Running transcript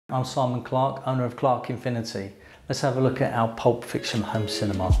I'm Simon Clarke, owner of Clarke Infinity. Let's have a look at our Pulp Fiction home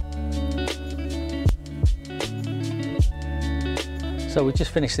cinema. So we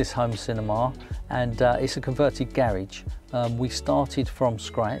just finished this home cinema, and it's a converted garage. We started from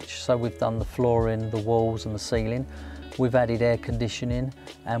scratch, so we've done the flooring, the walls and the ceiling. We've added air conditioning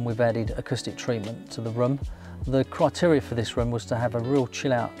and we've added acoustic treatment to the room. The criteria for this room was to have a real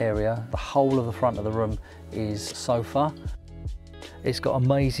chill out area. The whole of the front of the room is sofa. It's got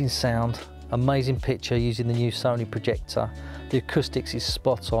amazing sound, amazing picture using the new Sony projector. The acoustics is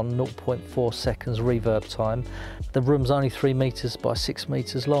spot on, 0.4 seconds reverb time. The room's only 3 meters by 6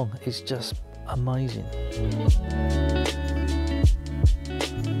 meters long. It's just amazing.